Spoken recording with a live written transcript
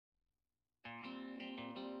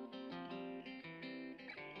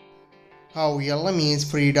Her real name is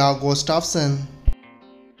Frida Gustavsson.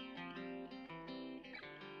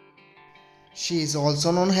 She is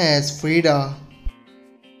also known as Frida.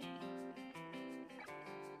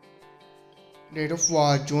 Date of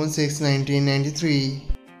birth June 6, 1993.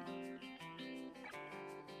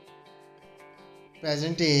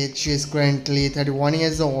 Present age, she is currently 31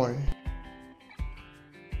 years old.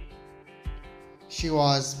 She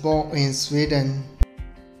was born in Sweden.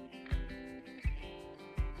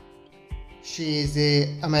 She is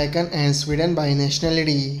an American and Sweden by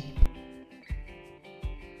nationality.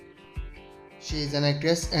 She is an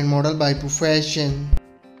actress and model by profession.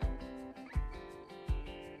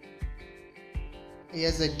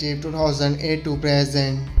 Years active 2008 to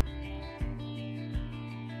present.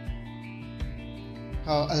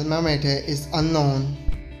 Her alma mater is unknown.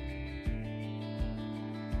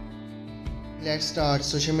 Let's start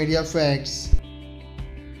social media facts.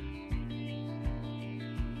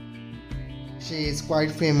 She is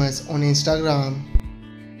quite famous on Instagram.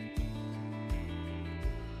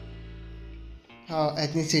 Her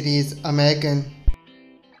ethnicity is American.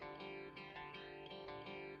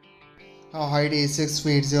 Her height is 6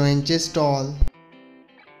 feet 0 inches tall.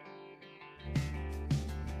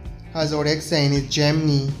 Her zodiac sign is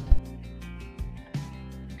Gemini.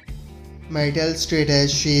 Marital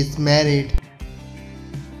status, she is married.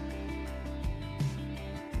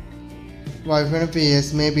 Boyfriend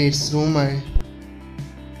affairs, maybe it's rumor.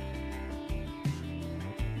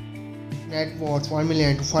 Net worth $1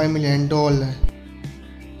 million to $5 million.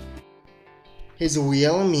 His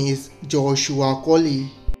real name is Joshua Colley.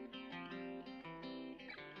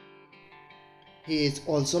 He is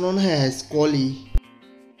also known as Colley.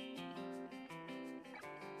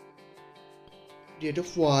 Date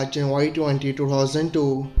of birth January 20,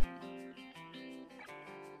 2002.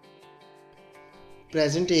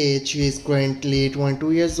 Present age, he is currently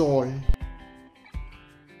 22 years old.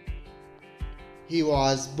 He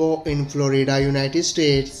was born in Florida, United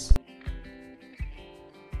States.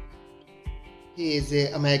 He is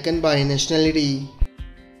an American by nationality.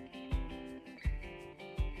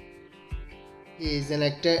 He is an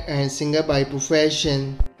actor and singer by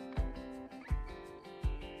profession.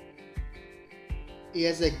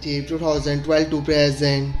 Years active 2012 to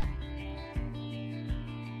present.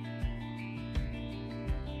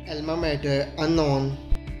 Alma mater unknown.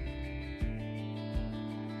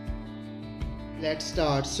 Let's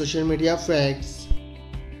start social media facts.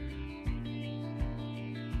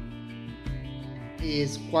 He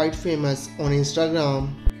is quite famous on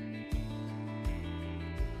Instagram.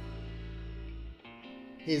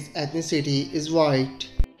 His ethnicity is white.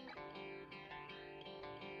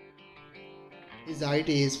 His height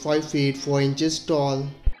is 5 feet 4 inches tall.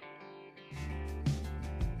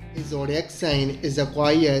 His zodiac sign is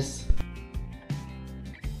Aquarius.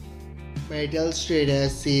 Marital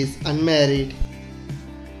status is unmarried.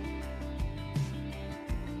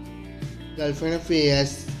 Girlfriend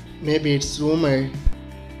affairs, maybe it's rumor.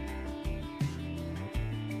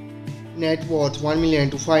 Net worth $1 million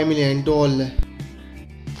to $5 million.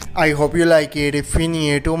 I hope you like it. If you're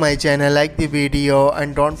new to my channel, like the video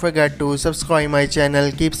and don't forget to subscribe my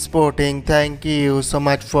channel. Keep supporting. Thank you so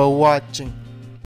much for watching.